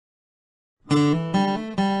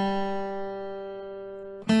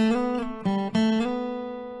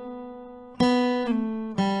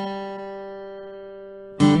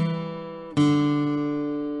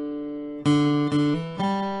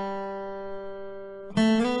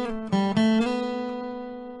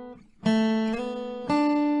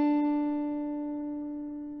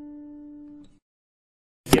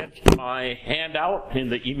my handout in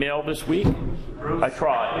the email this week? Bruce, I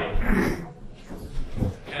tried.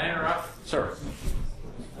 can I interrupt? Sir.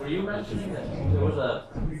 Were you mentioning that there was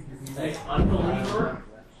an unbeliever?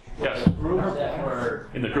 Yes. Group that were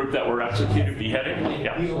In the group that were executed, beheaded?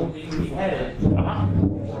 Yeah. people being beheaded. Uh-huh.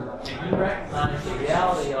 Did you recognize the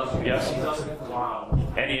reality of Yes. Wow.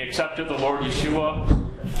 And he accepted the Lord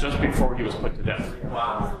Yeshua just before he was put to death.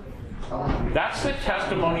 Wow. That's the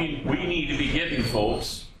testimony we need to be giving,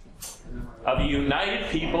 folks, of a united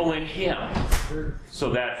people in him,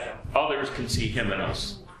 so that others can see him in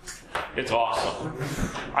us. It's awesome.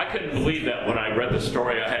 I couldn't believe that when I read the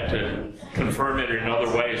story. I had to confirm it in other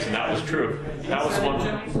ways, and that was true. That was one.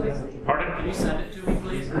 Pardon? Can you send it to me,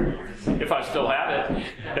 please? If I still have it.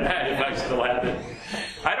 If I still have it.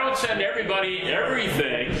 I don't send everybody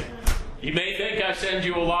everything. You may think I send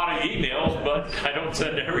you a lot of emails, but I don't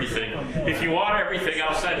send everything. If you want everything,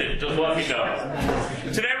 I'll send it. Just let me know.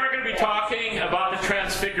 Today we're going to be talking about the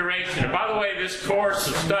Transfiguration. And by the way, this course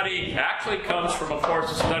of study actually comes from a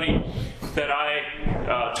course of study that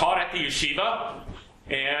I taught at the yeshiva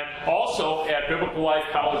and also at Biblical Life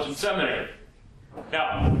College and Seminary.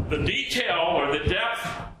 Now, the detail or the depth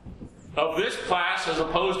of this class as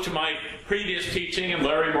opposed to my previous teaching, and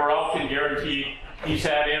Larry Morrell can guarantee he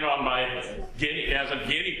sat in on as a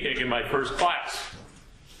guinea pig in my first class.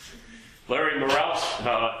 Larry Morrell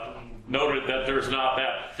noted that there's not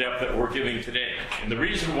that depth that we're giving today. And the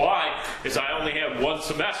reason why is I only have one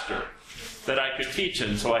semester that I could teach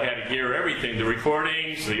in, so I had to gear everything, the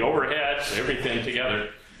recordings, the overheads, everything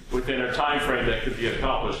together within a time frame that could be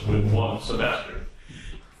accomplished with one semester.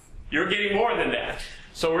 You're getting more than that.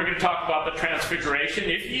 So we're going to talk about the Transfiguration.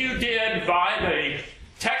 If you did buy the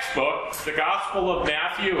textbook, The Gospel of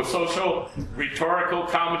Matthew, a social rhetorical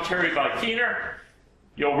commentary by Keener,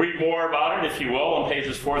 you'll read more about it, if you will, on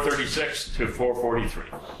pages 436 to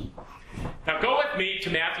 443. Now go with me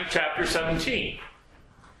to Matthew chapter 17.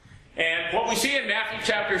 And what we see in Matthew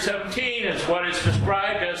chapter 17 is what is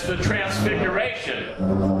described as the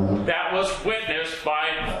Transfiguration that was witnessed by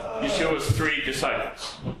Yeshua's 3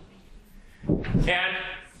 disciples. And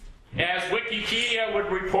as Wikipedia would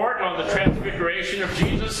report on the Transfiguration of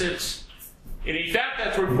Jesus, it's an event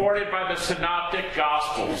that's reported by the Synoptic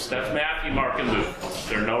Gospels. That's Matthew, Mark, and Luke.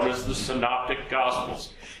 They're known as the Synoptic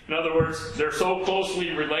Gospels. In other words, they're so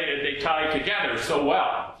closely related, they tie together so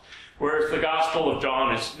well. Whereas the Gospel of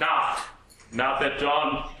John is not. Not that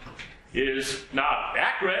John is not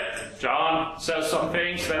accurate. John says some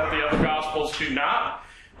things that the other Gospels do not.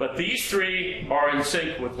 But these 3 are in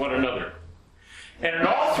sync with one another. And in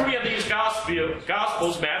all 3 of these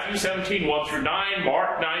Gospels, Matthew 17, 1 through 9,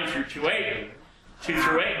 Mark 9 through 2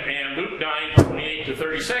 through 8, and Luke 9, 28 to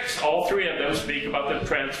 36, all 3 of them speak about the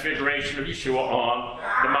Transfiguration of Yeshua on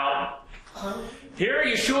the mountain. Here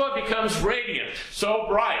Yeshua becomes radiant, so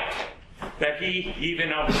bright that he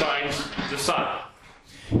even outshines the sun.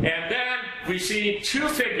 And then we see 2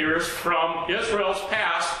 figures from Israel's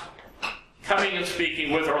past coming and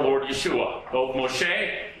speaking with our Lord Yeshua, both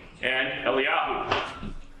Moshe and Eliyahu.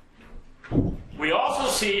 We also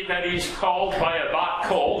see that he's called by a bat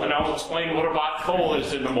kol, and I'll explain what a bat kol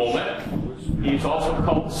is in a moment. He's also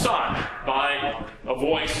called Son by a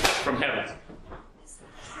voice from heaven.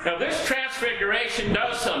 Now this Transfiguration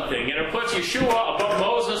does something, and it puts Yeshua above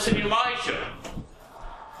Moses and Elijah.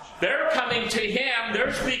 They're coming to him,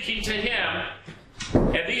 they're speaking to him,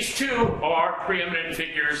 and these 2 are preeminent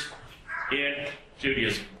figures in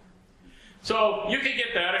Judaism. So you can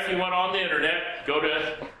get that if you went on the internet. Go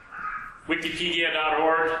to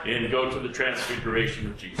wikipedia.org and go to the Transfiguration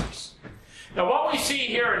of Jesus. Now what we see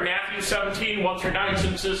here in Matthew 17, 1 through 9,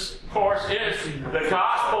 since this course is the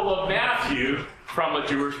Gospel of Matthew from a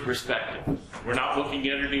Jewish perspective. We're not looking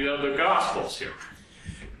at any other Gospels here.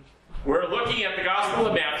 We're looking at the Gospel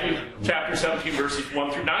of Matthew, chapter 17, verses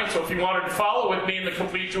 1 through 9. So if you wanted to follow with me in the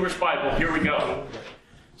complete Jewish Bible, here we go.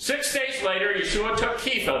 6 days later, Yeshua took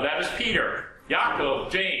Kepha, that is Peter, Yaakov,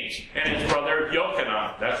 James, and his brother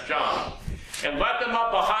Yochanan, that's John, and led them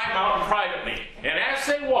up a high mountain privately. And as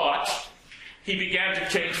they watched, he began to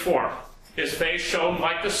change form. His face shone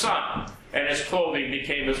like the sun, and his clothing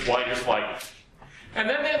became as white as light. And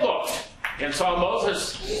then they looked and saw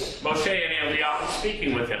Moses, Moshe, and Eliyahu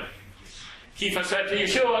speaking with him. Kepha said to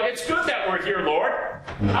Yeshua, "It's good that we're here, Lord.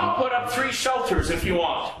 I'll put up 3 shelters if you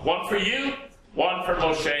want. One for you, one for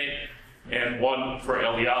Moshe, and one for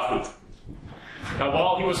Eliyahu." Now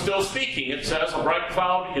while he was still speaking, it says, a bright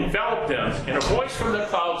cloud enveloped them, and a voice from the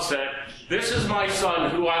cloud said, "This is my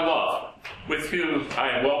son who I love, with whom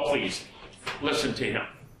I am well pleased. Listen to him."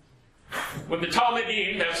 When the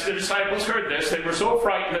Talmudim, that's the disciples, heard this, they were so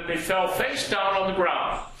frightened that they fell face down on the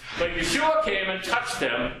ground. But Yeshua came and touched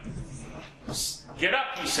them. Get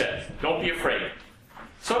up, he said. Don't be afraid.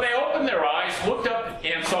 So they opened their eyes, looked up,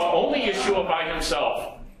 and saw only Yeshua by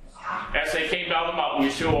himself. As they came down the mountain,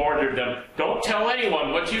 Yeshua ordered them, don't tell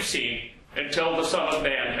anyone what you've seen until the Son of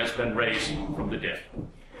Man has been raised from the dead.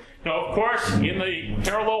 Now, of course, in the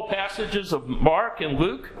parallel passages of Mark and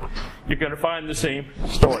Luke, you're going to find the same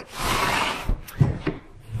story.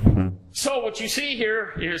 So what you see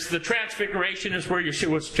here is the transfiguration is where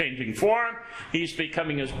Yeshua is changing form. He's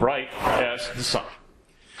becoming as bright as the sun.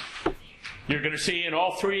 You're going to see in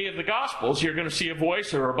all three of the Gospels, you're going to see a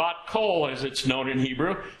voice, or a bat kol, as it's known in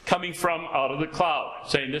Hebrew, coming from out of the cloud,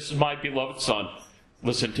 saying, this is my beloved Son,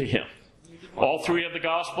 listen to him. All three of the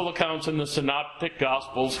Gospel accounts in the Synoptic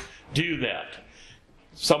Gospels do that.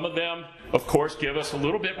 Some of them, of course, give us a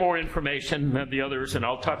little bit more information than the others, and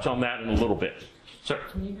I'll touch on that in a little bit. Sir?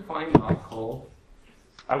 Can you define bat kol?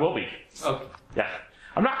 I will be. Okay. Yeah.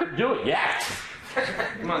 I'm not going to do it yet.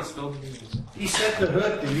 Come on, spill. He set the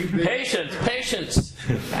hook and you've been... Patience.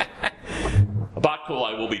 About cool,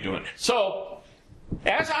 I will be doing it. So,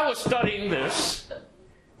 as I was studying this,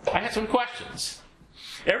 I had some questions.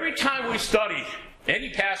 Every time we study any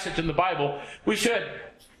passage in the Bible, we should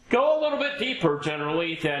go a little bit deeper,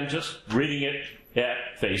 generally, than just reading it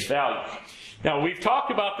at face value. Now, we've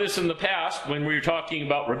talked about this in the past when we were talking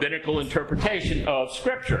about rabbinical interpretation of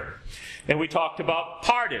Scripture. And we talked about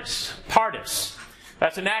pardes. Pardes.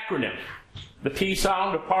 That's an acronym. The P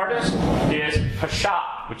sound of pardes is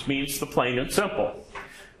pashat, which means the plain and simple.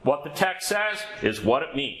 What the text says is what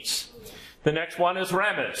it means. The next one is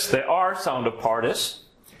remez, the R sound of pardes,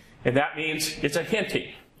 and that means it's a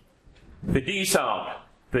hinting. The D sound,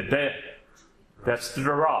 the de, that's the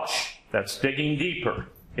darash, that's digging deeper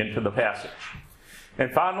into the passage.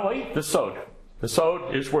 And finally, the sod. The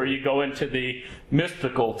sod is where you go into the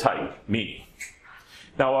mystical type meaning.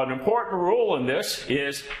 Now, an important rule in this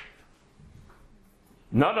is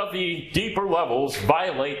none of the deeper levels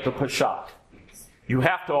violate the pashat. You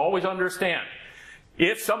have to always understand,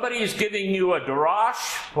 if somebody is giving you a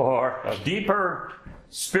darash or a deeper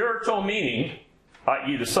spiritual meaning,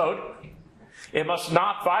 i.e. the sod, it must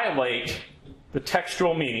not violate the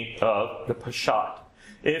textual meaning of the pashat.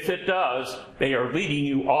 If it does, they are leading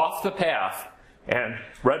you off the path, and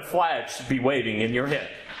red flags should be waving in your head.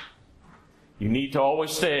 You need to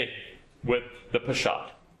always stay with the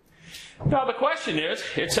pashat. Now the question is,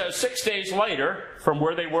 it says 6 days later from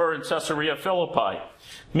where they were in Caesarea Philippi,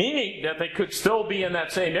 meaning that they could still be in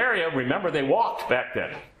that same area. Remember, they walked back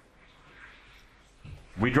then.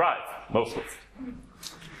 We drive, mostly.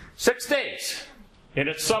 6 days, and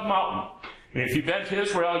it's some mountain. And if you've been to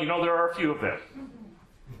Israel, you know there are a few of them.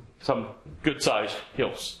 Some good-sized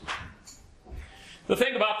hills. The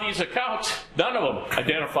thing about these accounts, none of them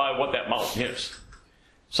identify what that mountain is.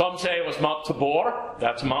 Some say it was Mount Tabor.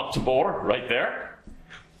 That's Mount Tabor right there.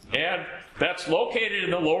 And that's located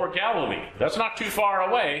in the lower Galilee. That's not too far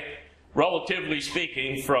away, relatively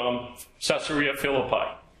speaking, from Caesarea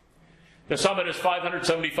Philippi. The summit is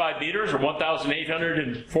 575 meters, or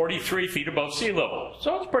 1,843 feet above sea level.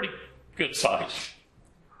 So it's pretty good size.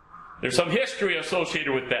 There's some history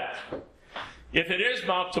associated with that. If it is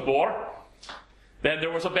Mount Tabor, then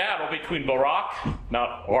there was a battle between Barak,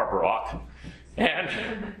 not our Barak,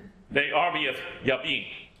 and the army of Yabin,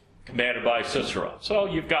 commanded by Sisera. So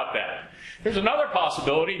you've got that. There's another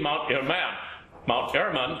possibility, Mount Hermon. Mount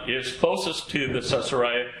Hermon is closest to the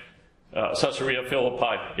Caesarea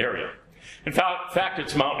Philippi area. In fact,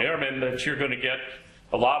 it's Mount Hermon that you're going to get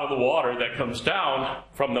a lot of the water that comes down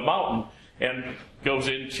from the mountain and goes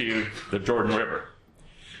into the Jordan River.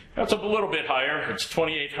 That's a little bit higher. It's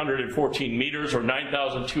 2,814 meters, or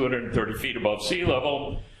 9,230 feet above sea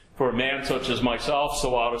level. For a man such as myself,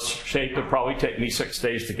 so out of shape, it'd probably take me 6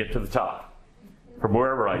 days to get to the top, from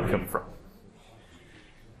wherever I come from.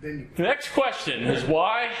 The next question is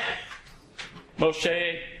why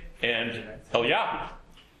Moshe and Eliyahu?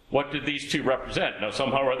 What did these two represent? Now,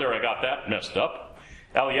 somehow or other I got that messed up.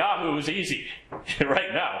 Eliyahu is easy.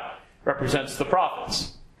 Right now, represents the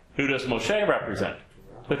prophets. Who does Moshe represent?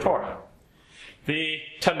 The Torah. The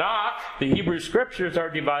Tanakh, the Hebrew Scriptures, are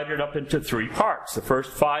divided up into 3 parts. The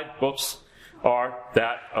first 5 books are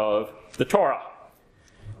that of the Torah.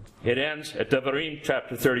 It ends at Devarim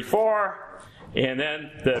chapter 34, and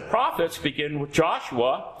then the prophets begin with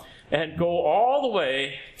Joshua and go all the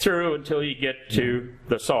way through until you get to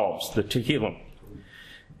the Psalms, the Tehillim.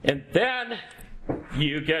 And then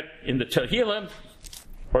you get in the Tehillim,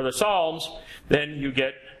 or the Psalms, then you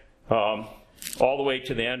get all the way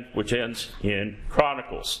to the end, which ends in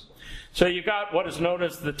Chronicles. So you've got what is known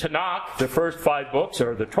as the Tanakh. The first 5 books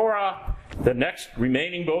are the Torah. the next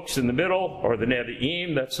remaining books in the middle are the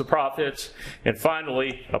Nevi'im, that's the prophets, and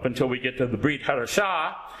finally, up until we get to the Brit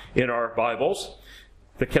Hadashah in our Bibles,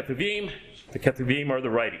 the Ketuvim. The Ketuvim are the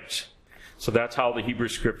writings. So that's how the Hebrew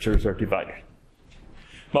Scriptures are divided.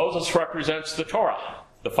 Moses represents the Torah,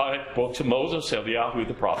 the 5 books of Moses, Eliyahu,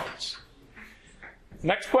 the prophets.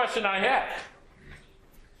 Next question I had.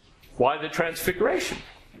 Why the Transfiguration?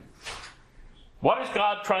 What is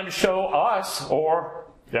God trying to show us, or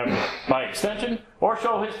by extension, or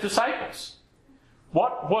show his disciples?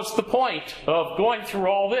 What was the point of going through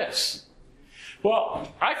all this?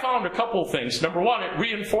 Well, I found a couple of things. Number one, it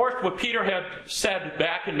reinforced what Peter had said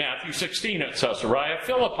back in Matthew 16 at Caesarea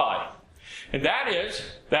Philippi. And that is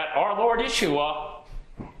that our Lord Yeshua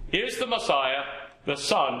is the Messiah, the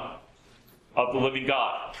Son of the living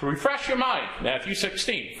God. To refresh your mind, Matthew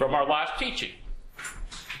 16, from our last teaching.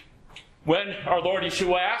 When our Lord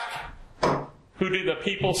Yeshua asked, who do the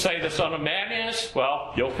people say the Son of Man is?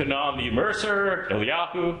 Well, Yochanan the Immerser,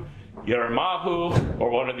 Eliyahu, Yeremahu, or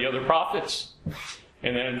one of the other prophets.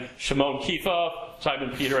 And then Shimon Kepha,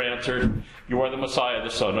 Simon Peter answered, you are the Messiah, the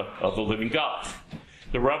Son of the living God.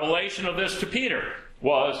 The revelation of this to Peter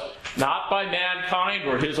was not by mankind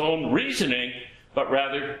or his own reasoning, but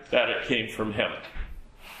rather that it came from heaven.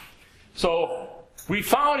 So we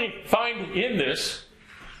find in this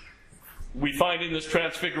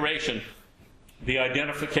transfiguration the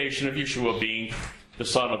identification of Yeshua being the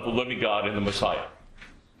Son of the living God and the Messiah.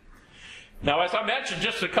 Now, as I mentioned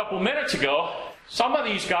just a couple minutes ago, some of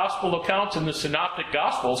these gospel accounts in the synoptic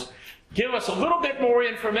gospels give us a little bit more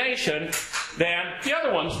information than the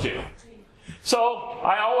other ones do. So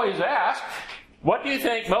I always ask, what do you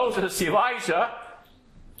think Moses, Elijah,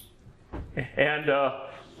 and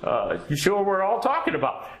Yeshua were all talking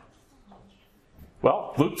about?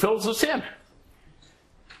 Well, Luke fills us in.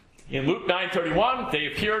 In Luke 9:31, they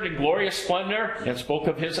appeared in glorious splendor and spoke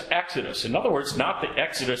of his exodus. In other words, not the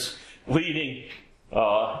exodus leaving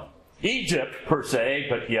Egypt per se,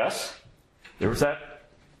 but yes, there was that,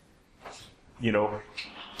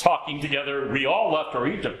 talking together. We all left our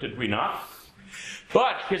Egypt, did we not?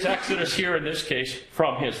 But his exodus here in this case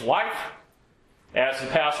from his life as the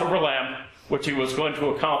Passover lamb, which he was going to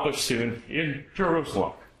accomplish soon in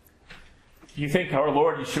Jerusalem. Do you think our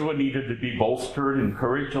Lord Yeshua needed to be bolstered and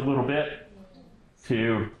encouraged a little bit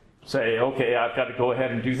to say, okay, I've got to go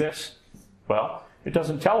ahead and do this? Well, it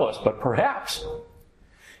doesn't tell us, but perhaps.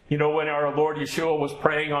 When our Lord Yeshua was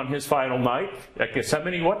praying on his final night at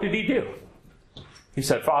Gethsemane, what did he do? He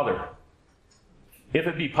said, Father, if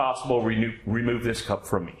it be possible, remove this cup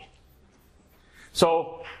from me.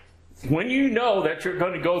 So, when you know that you're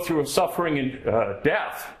going to go through a suffering and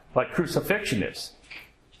death, like crucifixion is,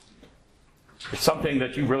 it's something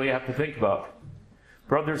that you really have to think about.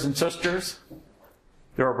 Brothers and sisters,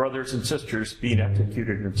 there are brothers and sisters being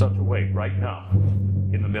executed in such a way right now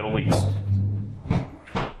in the Middle East.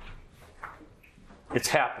 It's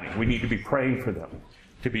happening. We need to be praying for them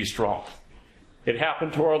to be strong. It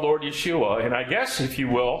happened to our Lord Yeshua, and I guess, if you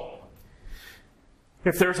will,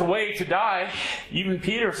 if there's a way to die, even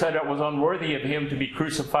Peter said it was unworthy of him to be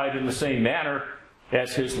crucified in the same manner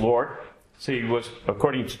as his Lord. So he was,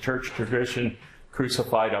 according to church tradition,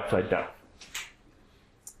 crucified upside down.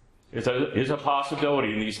 There is a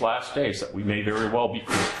possibility in these last days that we may very well be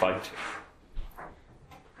crucified too.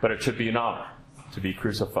 But it should be an honor to be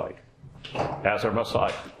crucified as our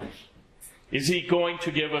Messiah. Is he going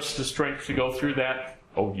to give us the strength to go through that?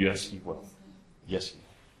 Oh, yes, he will. Yes, he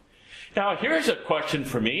will. Now, here's a question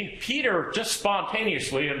for me. Peter, just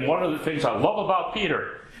spontaneously, and one of the things I love about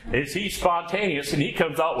Peter is he's spontaneous, and he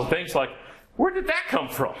comes out with things like, where did that come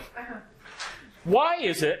from? Why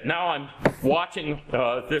is it, now I'm watching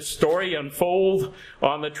this story unfold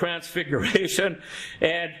on the Transfiguration,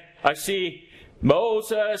 and I see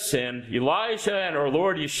Moses and Elijah and our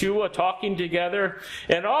Lord Yeshua talking together,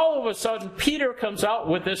 and all of a sudden Peter comes out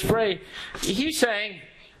with this phrase. He's saying,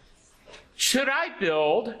 should I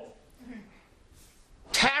build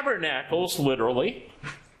tabernacles, literally,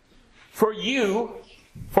 for you,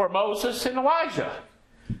 for Moses and Elijah?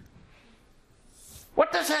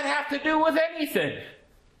 What does that have to do with anything?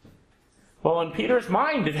 Well, in Peter's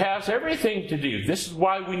mind, it has everything to do. This is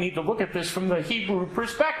why we need to look at this from the Hebrew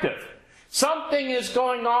perspective. Something is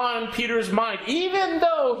going on in Peter's mind. Even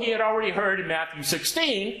though he had already heard in Matthew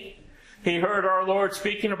 16, he heard our Lord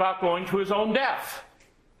speaking about going to his own death.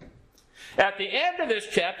 At the end of this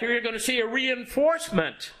chapter, you're going to see a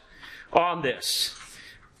reinforcement on this,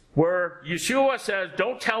 where Yeshua says,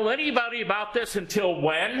 don't tell anybody about this until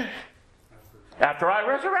when? After I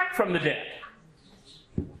resurrect from the dead.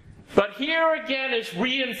 But here again is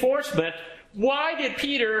reinforcement why did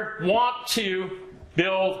Peter want to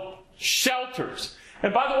build shelters?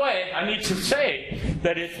 And by the way, I need to say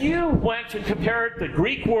that if you went and compared the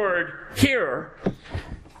Greek word here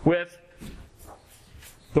with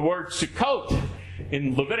the word Sukkot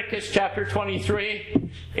in Leviticus chapter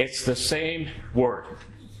 23, it's the same word.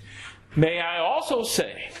 May I also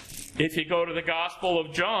say, if you go to the Gospel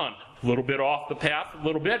of John, a little bit off the path, a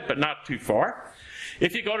little bit, but not too far.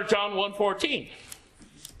 If you go to John 1:14,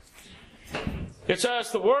 it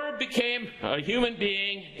says, the Word became a human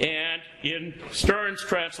being and, in Stern's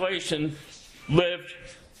translation, lived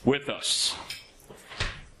with us.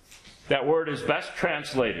 That word is best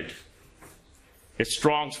translated. It's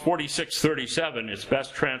Strong's 4637. It's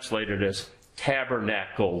best translated as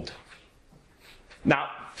tabernacled. Not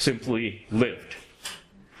simply lived.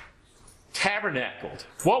 Tabernacled.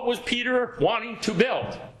 What was Peter wanting to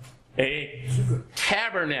build? A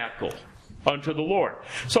tabernacle unto the Lord.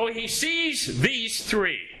 So he sees these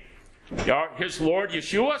three. His Lord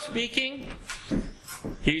Yeshua speaking.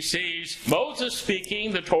 He sees Moses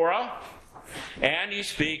speaking the Torah. And he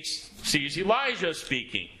sees Elijah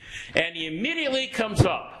speaking. And he immediately comes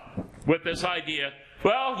up with this idea,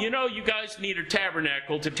 well, you know, you guys need a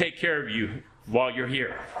tabernacle to take care of you while you're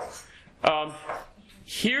here.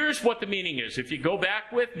 Here's what the meaning is. If you go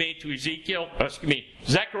back with me to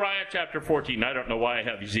Zechariah chapter 14. I don't know why I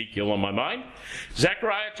have Ezekiel on my mind.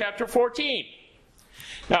 Zechariah chapter 14.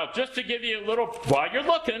 Now, just to give you a little, while you're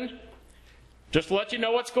looking, just to let you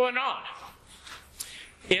know what's going on.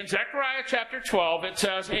 In Zechariah chapter 12, it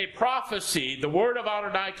says, a prophecy, the word of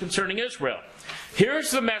Adonai concerning Israel.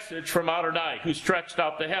 Here's the message from Adonai, who stretched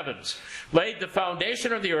out the heavens, laid the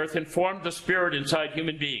foundation of the earth, and formed the spirit inside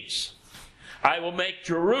human beings. I will make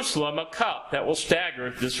Jerusalem a cup that will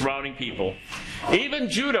stagger the surrounding people. Even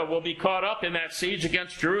Judah will be caught up in that siege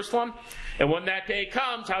against Jerusalem. And when that day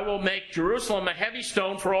comes, I will make Jerusalem a heavy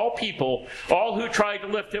stone for all people. All who try to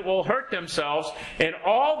lift it will hurt themselves, and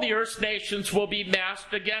all the earth's nations will be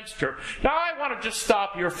massed against her. Now I want to just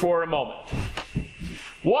stop here for a moment.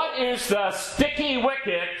 What is the sticky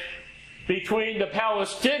wicket between the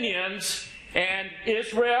Palestinians and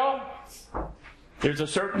Israel? There's a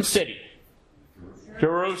certain city.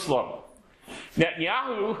 Jerusalem.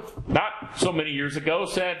 Netanyahu, not so many years ago,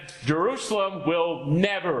 said Jerusalem will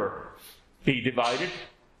never be divided.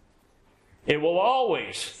 It will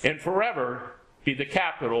always and forever be the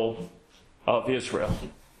capital of Israel.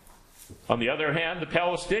 On the other hand, the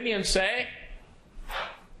Palestinians say,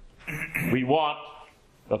 we want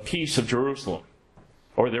a piece of Jerusalem,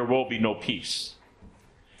 or there will be no peace.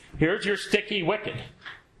 Here's your sticky wicket.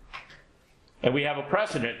 And we have a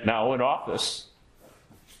president now in office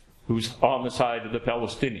who's on the side of the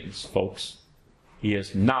Palestinians, folks. He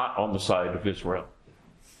is not on the side of Israel.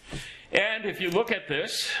 And if you look at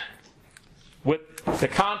this with the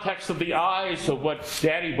context of the eyes of what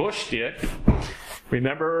Daddy Bush did,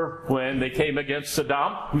 remember when they came against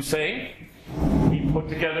Saddam Hussein? He put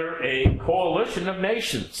together a coalition of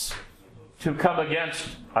nations to come against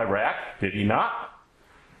Iraq, did he not?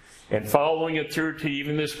 And following it through to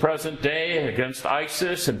even this present day against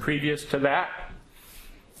ISIS and previous to that.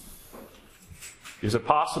 Is it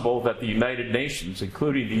possible that the United Nations,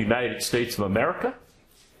 including the United States of America,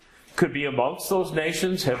 could be amongst those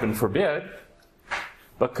nations, heaven forbid,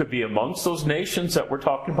 but could be amongst those nations that we're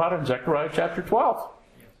talking about in Zechariah chapter 12?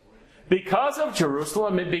 Because of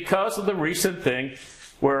Jerusalem and because of the recent thing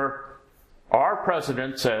where our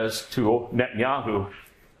president says to Netanyahu,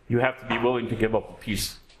 you have to be willing to give up a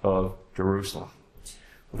piece of Jerusalem.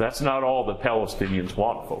 Well, that's not all the Palestinians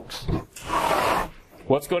want, folks.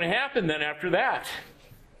 What's going to happen then after that?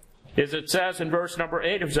 Is it says in verse number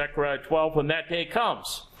 8 of Zechariah 12, when that day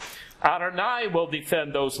comes, Adonai will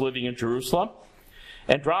defend those living in Jerusalem.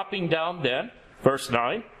 And dropping down then, verse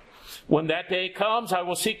 9, when that day comes, I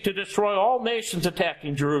will seek to destroy all nations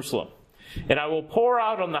attacking Jerusalem. And I will pour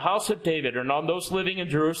out on the house of David and on those living in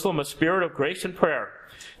Jerusalem a spirit of grace and prayer.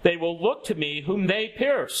 They will look to me whom they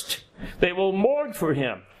pierced. They will mourn for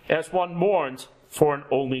him as one mourns for an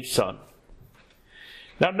only son.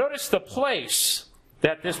 Now notice the place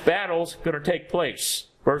that this battle is going to take place.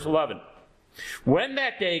 Verse 11. When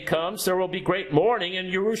that day comes, there will be great mourning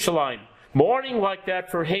in Jerusalem. Mourning like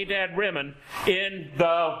that for Hadad Rimmon in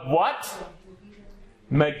the what?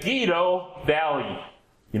 Megiddo Valley.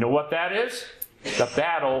 You know what that is? The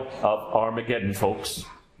Battle of Armageddon, folks.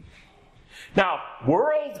 Now,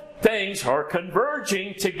 world things are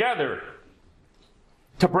converging together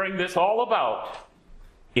to bring this all about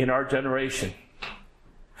in our generation.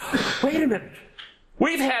 Wait a minute.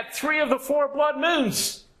 We've had 3 of the 4 blood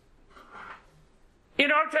moons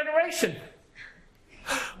in our generation.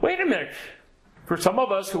 Wait a minute. For some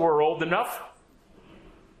of us who are old enough,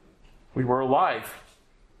 we were alive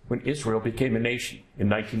when Israel became a nation in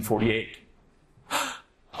 1948.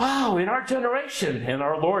 Wow, in our generation. And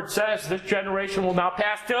our Lord says this generation will not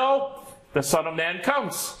pass till the Son of Man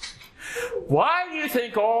comes. Why do you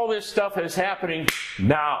think all this stuff is happening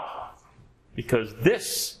now? Because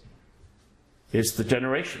this is the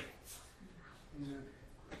generation.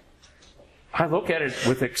 I look at it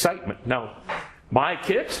with excitement. Now, my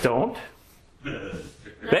kids don't.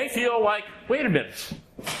 They feel like, wait a minute,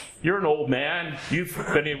 you're an old man, you've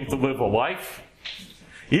been able to live a life,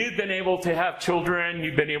 you've been able to have children,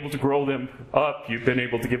 you've been able to grow them up, you've been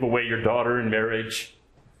able to give away your daughter in marriage,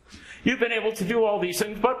 you've been able to do all these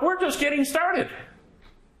things, but we're just getting started.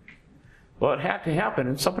 Well, it had to happen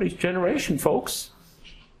in somebody's generation, folks.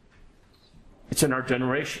 It's in our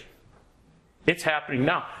generation. It's happening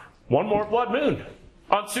now. One more blood moon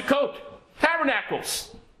on Sukkot,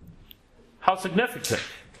 Tabernacles. How significant.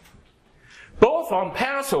 Both on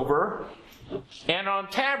Passover and on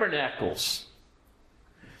Tabernacles.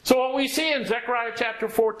 So what we see in Zechariah chapter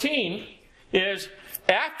 14 is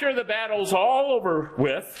after the battle's all over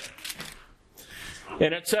with,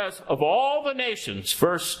 and it says, of all the nations,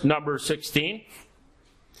 verse number 16,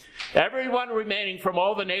 everyone remaining from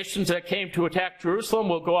all the nations that came to attack Jerusalem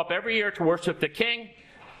will go up every year to worship the king,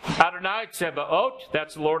 Adonai Tsebaot,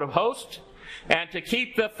 that's the Lord of hosts, and to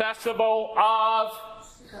keep the festival of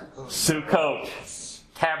Sukkot,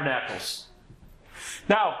 Tabernacles.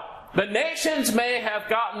 Now, the nations may have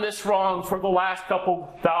gotten this wrong for the last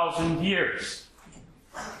couple thousand years.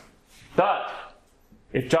 But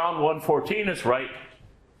if John 1:14 is right,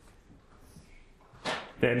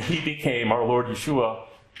 then he became, our Lord Yeshua,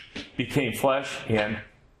 became flesh and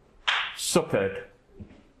sukkot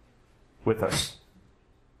with us,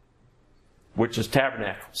 which is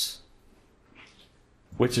Tabernacles,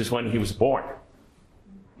 which is when he was born.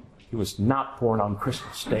 He was not born on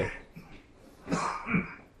Christmas Day.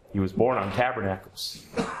 He was born on Tabernacles.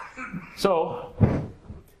 So,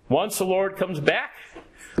 once the Lord comes back,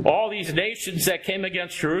 all these nations that came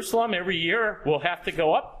against Jerusalem every year will have to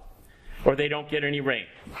go up, or they don't get any rain.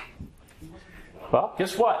 Well,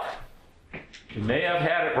 guess what? We may have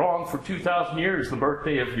had it wrong for 2,000 years, the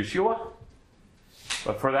birthday of Yeshua,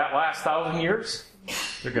 but for that last 1,000 years,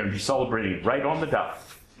 they're going to be celebrating right on the dot.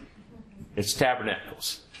 It's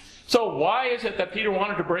Tabernacles. So why is it that Peter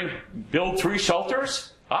wanted to build 3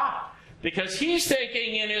 shelters? Because he's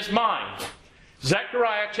thinking in his mind,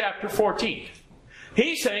 Zechariah chapter 14.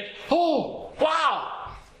 He's saying, oh,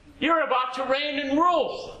 wow, you're about to reign and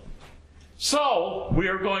rule. So we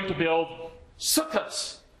are going to build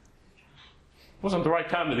sukkahs. Wasn't the right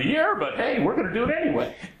time of the year, but hey, we're going to do it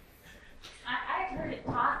anyway. I've heard it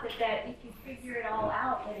taught that if you figure it all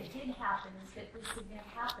out, that it did happen, is that this didn't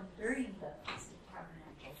happen during the Feast of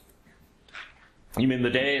Tabernacles. You mean the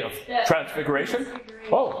day of Transfiguration?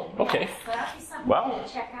 Oh, okay. Yes, so that'd be something Well,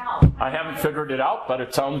 to check out. I haven't figured it out, but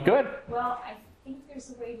it sounds good. Well, I think there's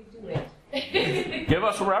a way to do it. Give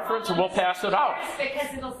us a reference and we'll pass it out.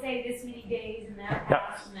 Because it'll say this many days and that Yeah.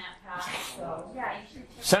 passed and that passed. So, yeah, you should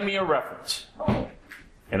check Send me a reference, Okay.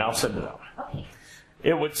 and I'll send it out. Okay.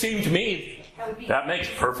 It would seem to me That would be. that makes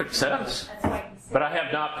perfect sense, That's why you said. but I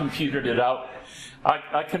have not computed it out.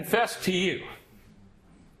 I confess to you,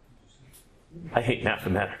 I hate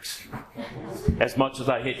mathematics as much as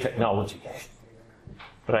I hate technology,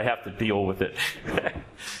 but I have to deal with it.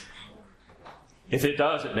 If it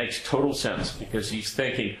does, it makes total sense, because he's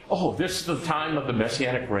thinking, oh, this is the time of the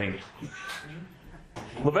Messianic reign.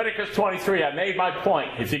 Leviticus 23, I made my point.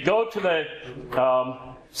 If you go to the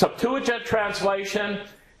Septuagint translation,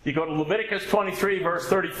 you go to Leviticus 23, verse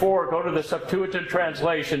 34, go to the Septuagint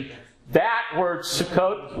translation, that word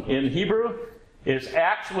Sukkot in Hebrew is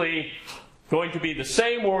actually going to be the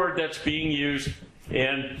same word that's being used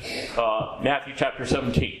in Matthew chapter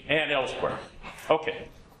 17 and elsewhere. Okay.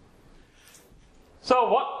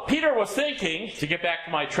 So what Peter was thinking, to get back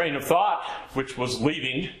to my train of thought, which was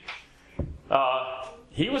leaving,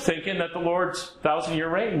 he was thinking that the Lord's 1,000-year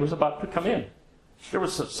reign was about to come in. There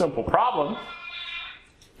was a simple problem.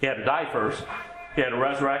 He had to die first. He had to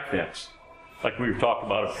resurrect next, like we were talking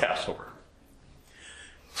about at Passover.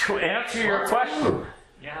 To answer your question,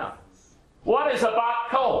 what is a bat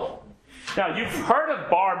kol? Now, you've heard of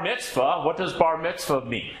bar mitzvah. What does bar mitzvah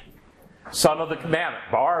mean? Son of the commandment.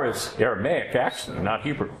 Bar is Aramaic, actually, not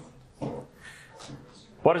Hebrew.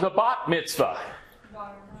 What is a bat mitzvah?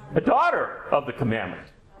 A daughter of the commandment.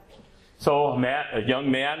 So a young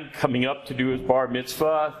man coming up to do his bar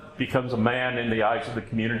mitzvah becomes a man in the eyes of the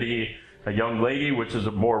community. A young lady, which is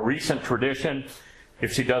a more recent tradition,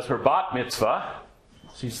 if she does her bat mitzvah,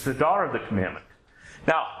 she's the daughter of the commandment.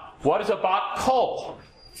 Now, what is a bat kol?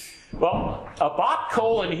 Well, a bat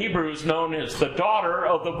kol in Hebrew is known as the daughter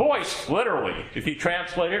of the voice, literally. If you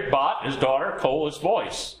translate it, bat is daughter, kol is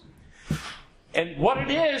voice. And what it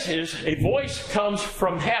is a voice comes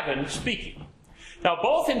from heaven speaking. Now,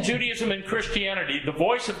 both in Judaism and Christianity, the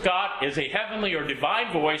voice of God is a heavenly or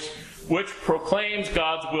divine voice which proclaims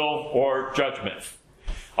God's will or judgment.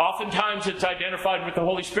 Oftentimes it's identified with the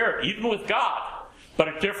Holy Spirit, even with God, but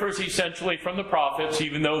it differs essentially from the prophets,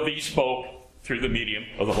 even though these spoke through the medium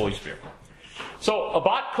of the Holy Spirit. So a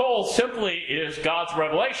bat kol simply is God's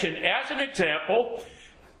revelation. As an example,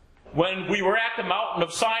 when we were at the mountain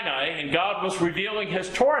of Sinai and God was revealing His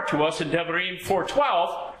Torah to us in Devarim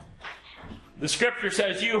 4:12, the Scripture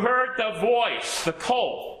says, you heard the voice, the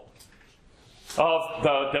kol, of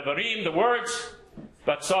the Devarim, the words,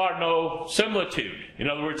 but saw no similitude. In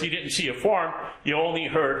other words, you didn't see a form, you only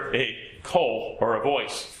heard a kol, or a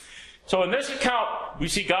voice. So in this account, we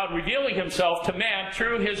see God revealing Himself to man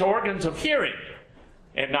through His organs of hearing,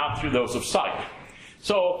 and not through those of sight.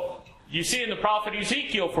 So you see in the prophet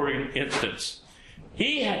Ezekiel, for instance,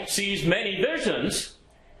 he sees many visions,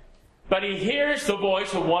 but he hears the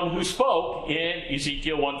voice of one who spoke in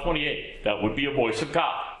Ezekiel 1:28. That would be a voice of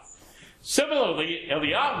God. Similarly,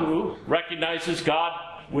 Eliyahu recognizes God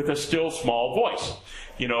with a still small voice.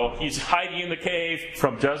 You know, he's hiding in the cave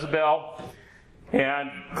from Jezebel,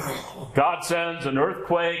 and God sends an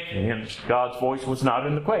earthquake, and God's voice was not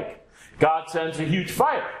in the quake. God sends a huge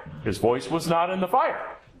fire. His voice was not in the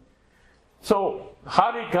fire. So,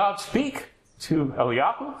 how did God speak to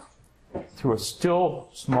Eliyahu? Through a still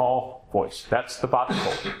small voice. That's the bat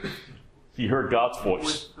kol. He heard God's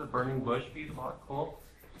voice. Would the burning bush be the bat kol?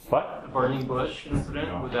 What? The burning bush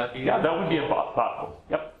incident, would that be? Yeah, that would be a bat kol.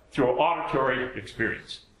 Yep. Through auditory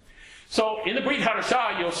experience. So, in the Brit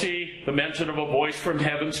Hadashah, you'll see the mention of a voice from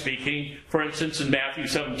heaven speaking. For instance, in Matthew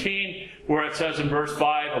 17, where it says in verse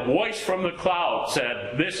 5, a voice from the cloud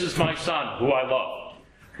said, this is my son, who I love,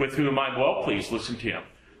 with whom I'm well pleased, listen to him.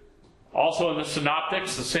 Also in the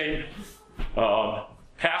Synoptics, the same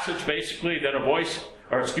passage basically, then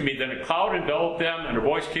a cloud enveloped them, and a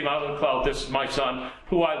voice came out of the cloud, this is my son,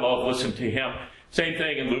 who I love, listen to him. Same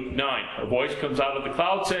thing in Luke 9. A voice comes out of the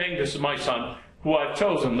cloud saying, this is my son, who I've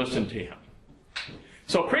chosen, listen to him.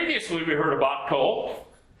 So previously we heard about kol,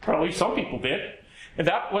 probably some people did, and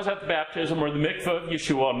that was at the baptism or the mikveh of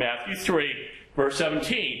Yeshua in Matthew 3, verse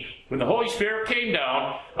 17. When the Holy Spirit came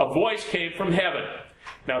down, a voice came from heaven.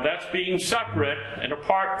 Now that's being separate and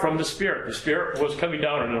apart from the Spirit. The Spirit was coming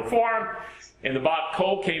down in a form, and the bat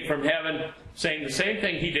kol came from heaven, saying the same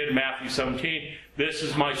thing he did in Matthew 17, this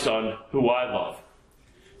is my son, who I love.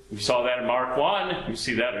 We saw that in Mark 1, we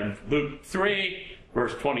see that in Luke 3,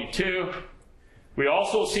 verse 22. We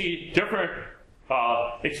also see different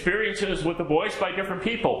experiences with the voice by different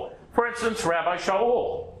people. For instance, Rabbi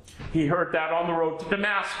Shaul. He heard that on the road to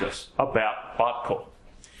Damascus, a bat kol.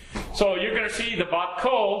 So you're going to see the bat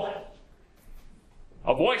kol,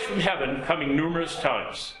 a voice from heaven, coming numerous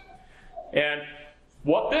times. And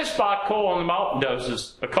what this bat kol on the mountain does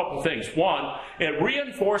is a couple things. One, it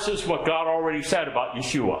reinforces what God already said about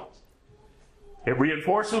Yeshua. It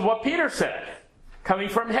reinforces what Peter said, coming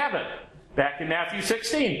from heaven, back in Matthew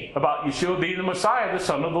 16, about Yeshua being the Messiah, the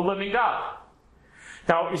Son of the living God.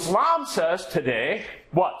 Now, Islam says today,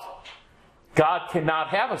 what? God cannot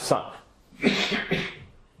have a son.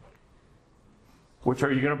 Which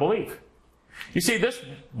are you going to believe? You see, this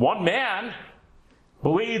one man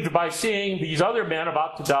believed by seeing these other men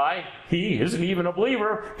about to die. He isn't even a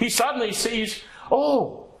believer. He suddenly sees,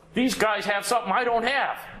 oh, these guys have something I don't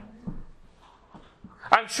have.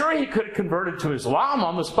 I'm sure he could have converted to Islam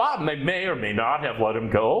on the spot, and they may or may not have let him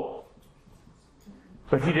go.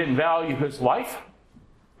 But he didn't value his life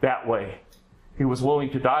that way. He was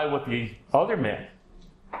willing to die with the other men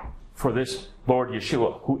for this Lord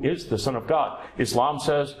Yeshua, who is the Son of God. Islam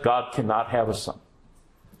says God cannot have a son.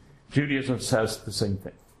 Judaism says the same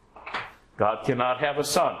thing. God cannot have a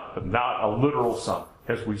son, but not a literal son,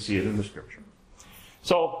 as we see it in the Scripture.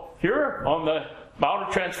 So here on the Mount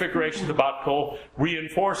of Transfiguration, the bat kol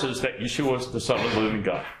reinforces that Yeshua is the Son of the living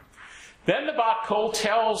God. Then the bat kol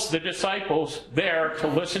tells the disciples there to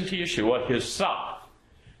listen to Yeshua, his son.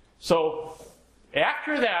 So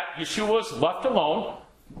after that, Yeshua's left alone,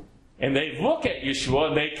 and they look at Yeshua,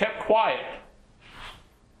 and they kept quiet,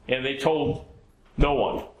 and they told no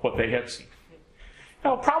one what they had seen.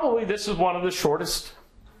 Now, probably this is one of the shortest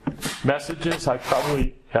messages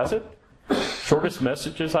shortest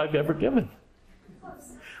messages I've ever given.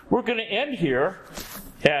 We're going to end here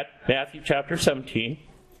at Matthew chapter 17.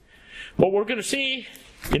 What we're going to see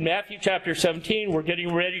in Matthew chapter 17, we're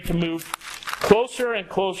getting ready to move closer and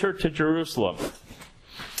closer to Jerusalem.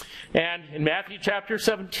 And in Matthew chapter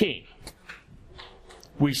 17,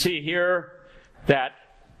 we see here that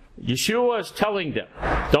Yeshua is telling them,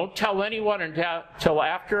 don't tell anyone until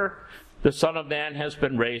after the Son of Man has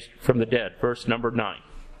been raised from the dead. Verse number 9.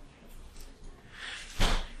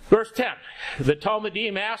 Verse 10. The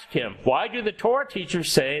Talmudim asked him, why do the Torah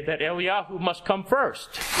teachers say that Eliyahu must come first?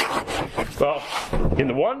 Well, in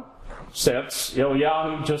the one sense,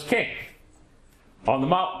 Eliyahu just came on the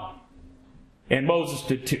mountain. And Moses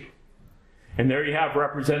did too. And there you have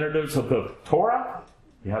representatives of the Torah.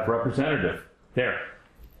 You have representative there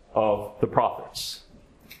of the prophets.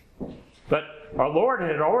 But our Lord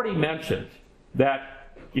had already mentioned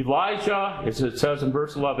that Elijah, as it says in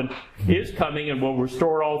verse 11, is coming and will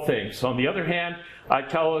restore all things. On the other hand, I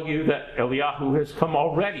tell you that Eliyahu has come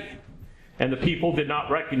already, and the people did not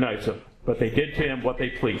recognize him, but they did to him what they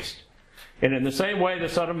pleased. And in the same way, the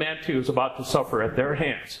Son of Man too is about to suffer at their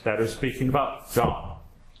hands. That is speaking about John,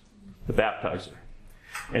 the baptizer.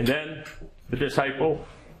 And then the disciple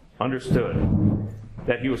understood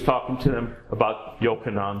that he was talking to them about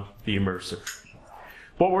Yochanan the immerser.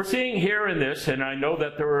 What we're seeing here in this, and I know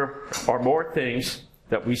that there are more things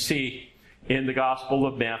that we see in the Gospel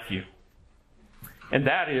of Matthew, and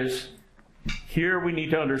that is, here we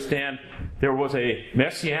need to understand there was a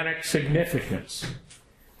messianic significance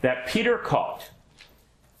that Peter caught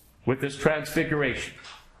with this transfiguration,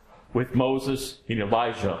 with Moses and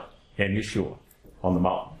Elijah and Yeshua on the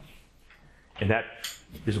mountain. And that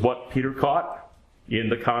is what Peter caught in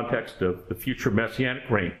the context of the future messianic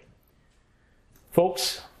reign.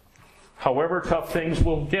 Folks, however tough things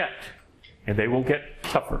will get, and they will get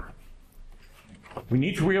tougher, we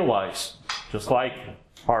need to realize, just like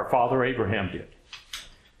our father Abraham did,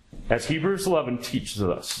 as Hebrews 11 teaches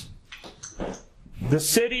us, the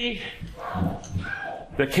city,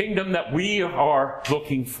 the kingdom that we are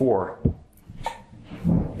looking for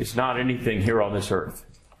is not anything here on this earth.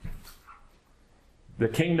 The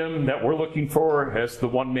kingdom that we're looking for, as the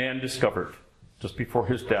one man discovered just before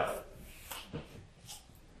his death,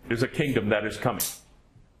 is a kingdom that is coming,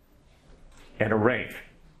 and a reign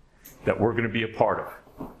that we're going to be a part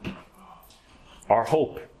of. Our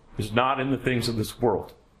hope is not in the things of this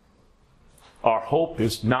world. Our hope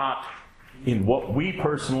is not in what we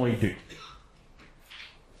personally do,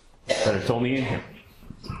 but it's only in Him.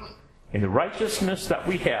 And the righteousness that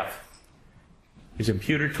we have is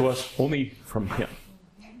imputed to us only from Him.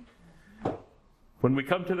 When we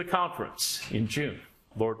come to the conference in June,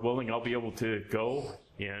 Lord willing, I'll be able to go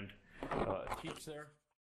and teach there.